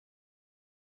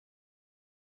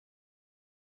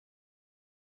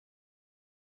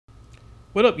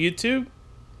What up, YouTube?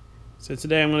 So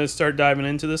today I'm going to start diving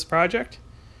into this project,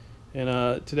 and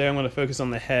today I'm going to focus on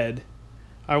the head.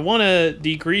 I want to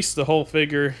degrease the whole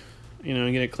figure,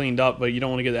 and get it cleaned up, but you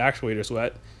don't want to get the actuators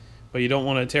wet. But you don't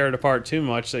want to tear it apart too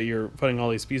much that you're putting all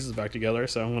these pieces back together.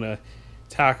 So I'm going to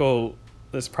tackle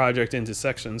this project into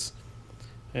sections,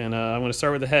 and I'm going to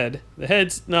start with the head. The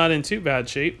head's not in too bad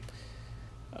shape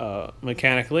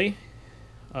mechanically.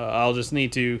 I'll just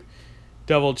need to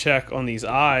double check on these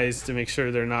eyes to make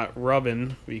sure they're not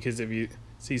rubbing, because if you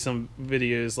see some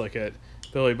videos like at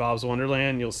Billy Bob's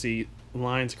Wonderland, you'll see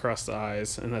lines across the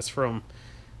eyes, and that's from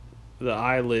the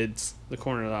eyelids, the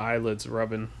corner of the eyelids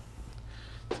rubbing.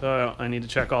 So I need to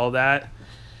check all that.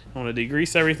 I want to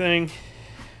degrease everything.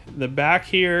 The back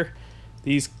here,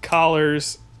 these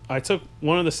collars, I took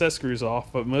one of the set screws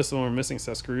off, but most of them are missing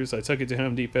set screws. I took it to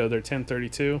Home Depot. They're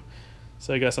 1032,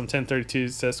 so I got some 1032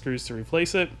 set screws to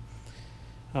replace it.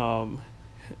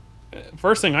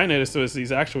 First thing I noticed was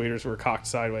these actuators were cocked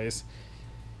sideways,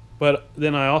 but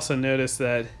then I also noticed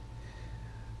that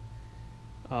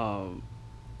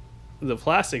the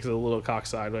plastic's a little cocked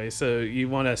sideways, so you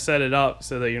want to set it up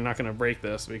so that you're not going to break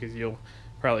this, because you'll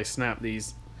probably snap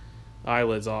these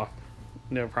eyelids off,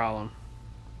 no problem.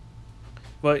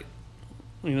 But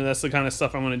that's the kind of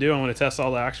stuff I'm going to do. I'm going to test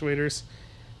all the actuators,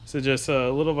 so just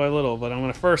little by little. But I'm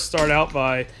going to first start out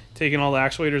by taking all the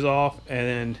actuators off, and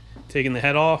then taking the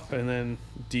head off, and then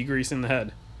degreasing the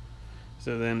head,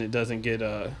 so then it doesn't get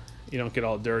you don't get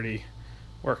all dirty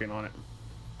working on it.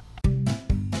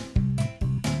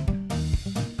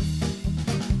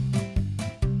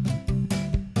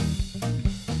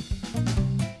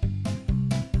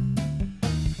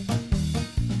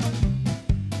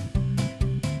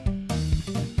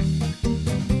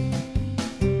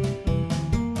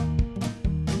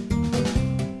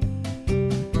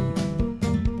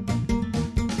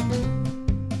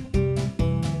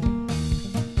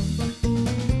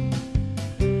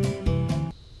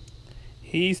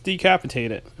 He's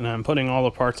decapitated, and I'm putting all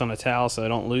the parts on a towel so I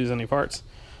don't lose any parts.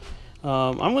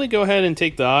 I'm going to go ahead and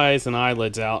take the eyes and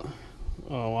eyelids out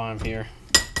while I'm here.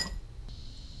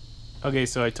 Okay,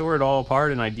 so I tore it all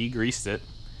apart and I degreased it,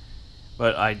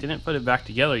 but I didn't put it back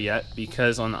together yet,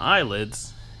 because on the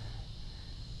eyelids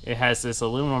it has this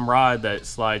aluminum rod that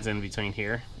slides in between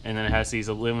here, and then it has these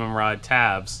aluminum rod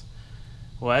tabs.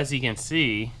 Well, as you can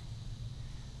see,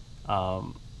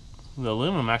 the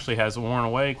aluminum actually has worn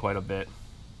away quite a bit,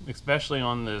 especially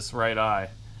on this right eye,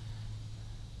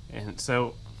 and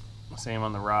so same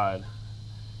on the rod.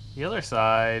 The other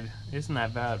side isn't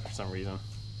that bad for some reason.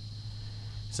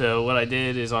 So what I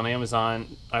did is, on Amazon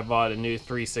I bought a new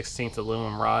 3/16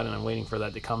 aluminum rod, and I'm waiting for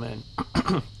that to come in.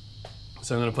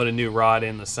 So I'm going to put a new rod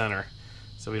in the center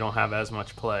so we don't have as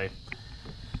much play.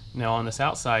 Now on this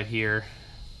outside here,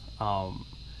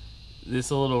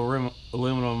 this little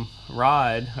aluminum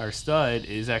rod or stud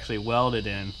is actually welded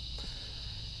in.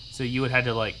 So you would have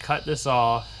to like cut this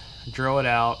off, drill it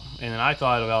out, and then I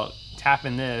thought about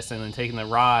tapping this and then taking the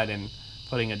rod and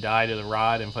putting a die to the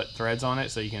rod and put threads on it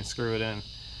so you can screw it in.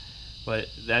 But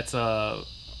that's a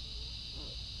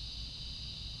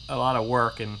lot of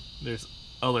work, and there's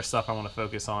other stuff I want to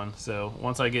focus on. So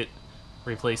once I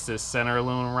replace this center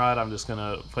aluminum rod, I'm just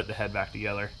gonna put the head back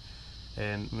together.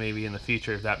 And maybe in the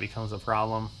future, if that becomes a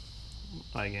problem,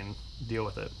 I can deal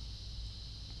with it.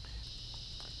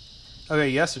 Okay,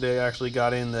 yesterday I actually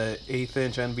got in the 1/8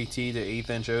 inch NBT to 1/8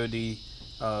 inch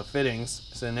OD fittings,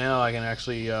 so now I can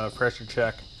actually pressure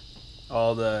check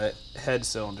all the head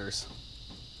cylinders.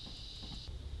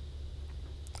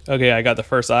 Okay, I got the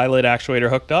first eyelid actuator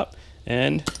hooked up,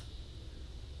 and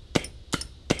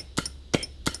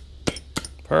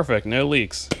perfect, no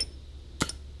leaks.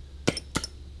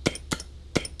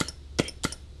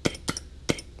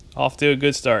 Off to a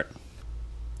good start.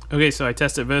 Okay, so I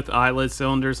tested both eyelid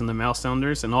cylinders and the mouse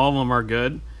cylinders, and all of them are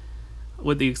good,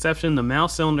 with the exception the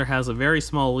mouse cylinder has a very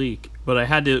small leak, but I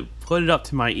had to put it up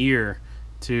to my ear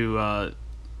to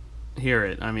hear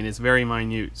it. I mean, it's very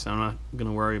minute, so I'm not going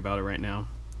to worry about it right now.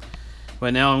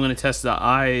 But now I'm going to test the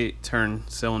eye turn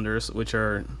cylinders, which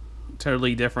are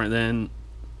totally different than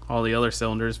all the other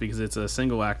cylinders, because it's a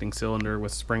single acting cylinder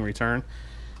with spring return.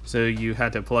 So you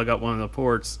had to plug up one of the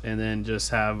ports and then just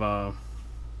have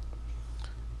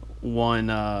one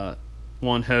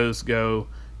hose go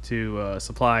to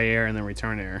supply air and then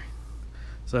return air.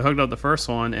 So I hooked up the first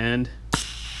one, and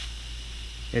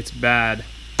it's bad.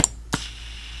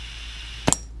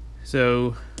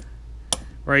 So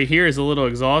right here is a little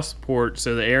exhaust port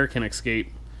so the air can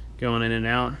escape going in and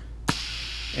out,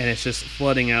 and it's just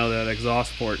flooding out of that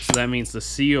exhaust port. So that means the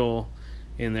seal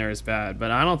in there is bad, but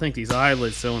I don't think these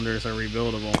eyelid cylinders are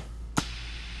rebuildable.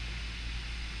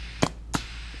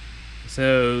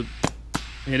 So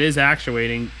it is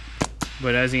actuating,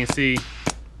 but as you can see,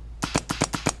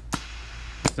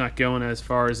 it's not going as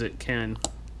far as it can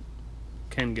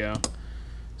go.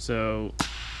 So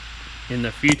in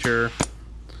the future,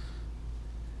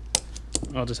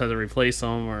 I'll just have to replace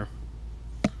them, or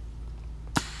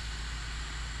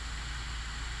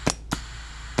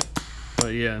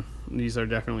but yeah, these are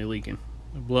definitely leaking,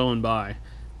 blowing by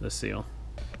the seal.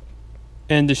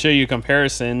 And to show you a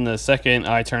comparison, the second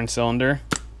I-turn cylinder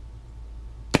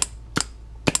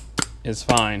is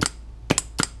fine.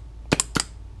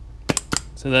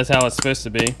 So that's how it's supposed to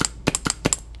be.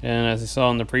 And as you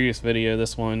saw in the previous video,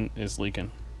 this one is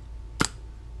leaking.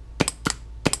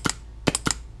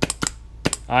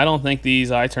 I don't think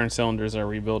these I-turn cylinders are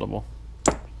rebuildable.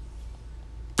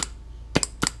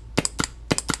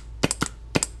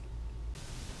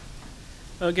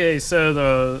 Okay, so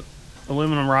the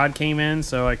aluminum rod came in,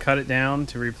 so I cut it down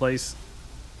to replace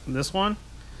this one.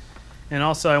 And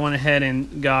also I went ahead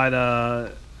and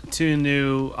got 2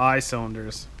 new I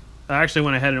cylinders. I actually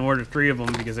went ahead and ordered 3 of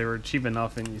them because they were cheap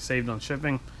enough and you saved on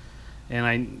shipping. And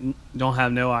I don't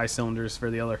have no I cylinders for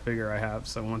the other figure I have,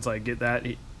 so once I get that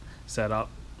set up,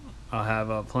 I'll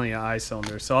have plenty of I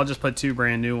cylinders. So I'll just put 2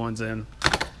 brand new ones in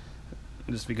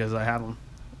just because I have them.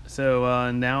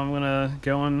 So now I'm gonna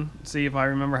go and see if I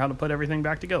remember how to put everything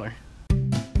back together.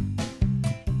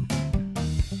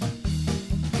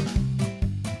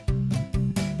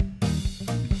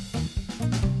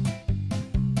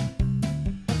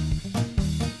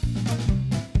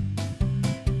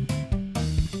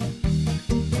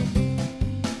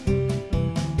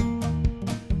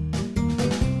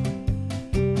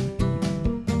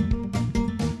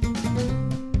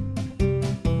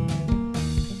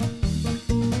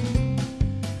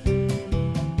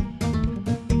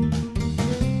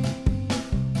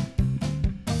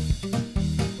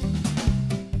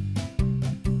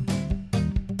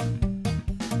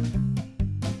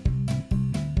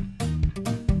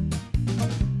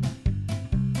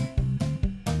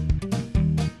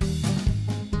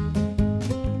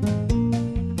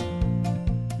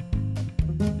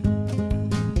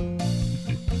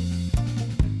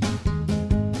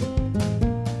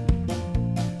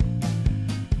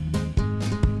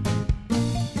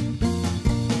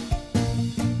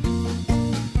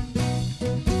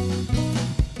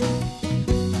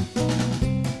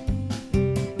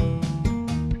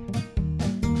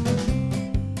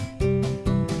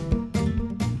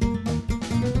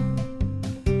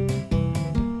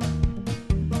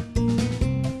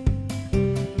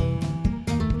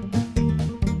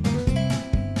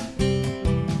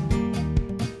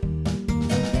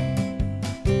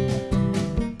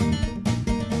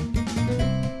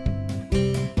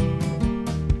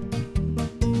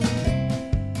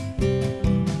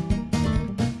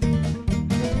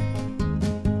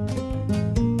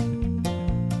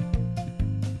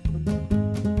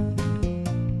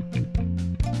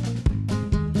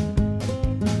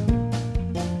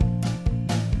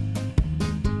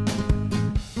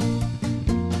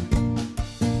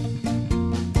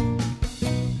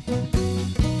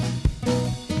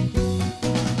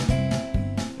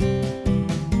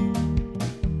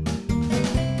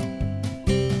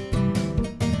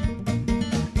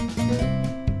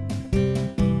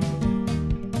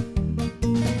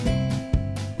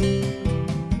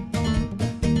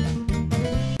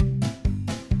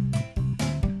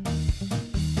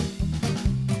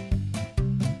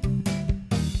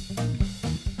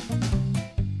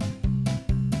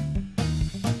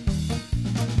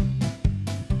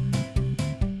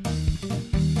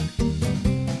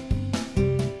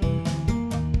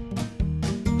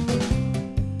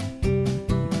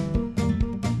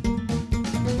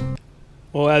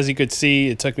 Well, as you could see,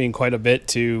 it took me quite a bit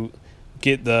to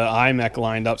get the iMech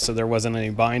lined up so there wasn't any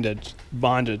bindage.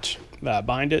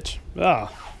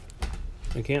 Ah,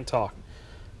 I can't talk.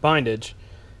 Bindage.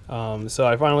 So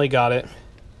I finally got it.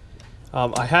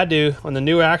 I had to, on the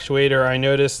new actuator, I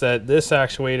noticed that this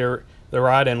actuator, the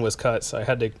rod end was cut, so I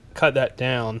had to cut that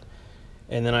down.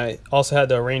 And then I also had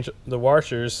to arrange the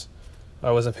washers.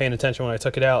 I wasn't paying attention when I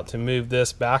took it out, to move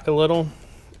this back a little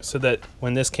so that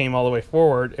when this came all the way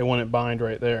forward, it wouldn't bind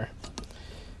right there.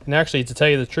 And actually, to tell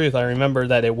you the truth, I remember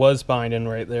that it was binding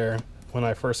right there when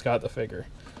I first got the figure.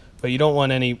 But you don't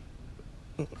want any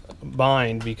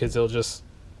bind because it'll just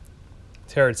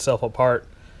tear itself apart.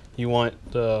 You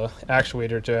want the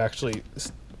actuator to actually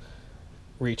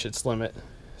reach its limit.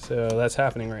 So that's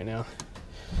happening right now.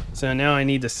 So now I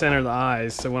need to center the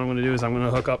eyes. So what I'm going to do is I'm going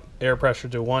to hook up air pressure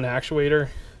to one actuator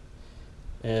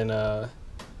and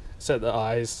set the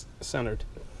eyes centered.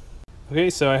 Okay,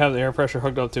 so I have the air pressure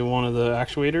hooked up to one of the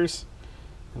actuators,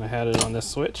 and I had it on this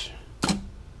switch.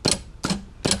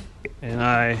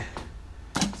 And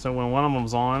so when one of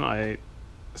them's on, I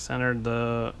centered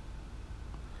the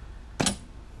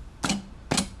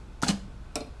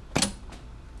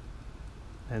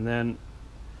and then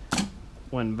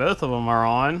when both of them are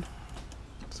on,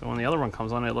 so when the other one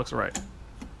comes on, it looks right.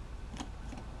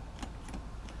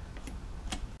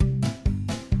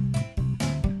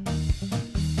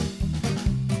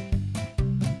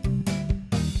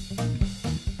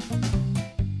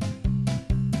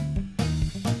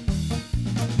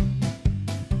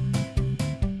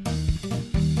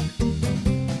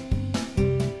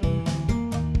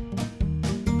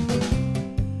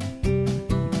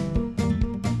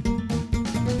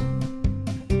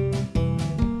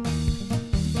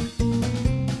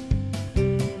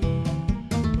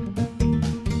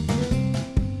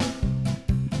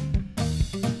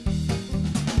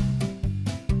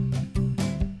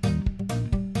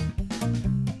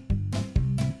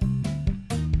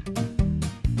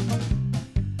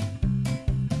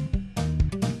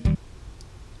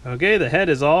 Okay, the head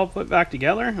is all put back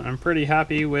together. I'm pretty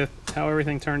happy with how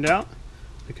everything turned out,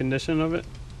 the condition of it.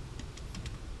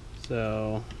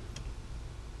 So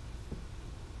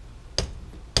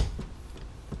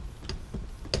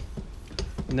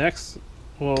next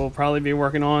we'll probably be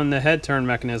working on the head turn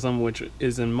mechanism, which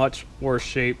is in much worse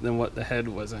shape than what the head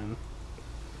was in.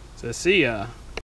 So see ya.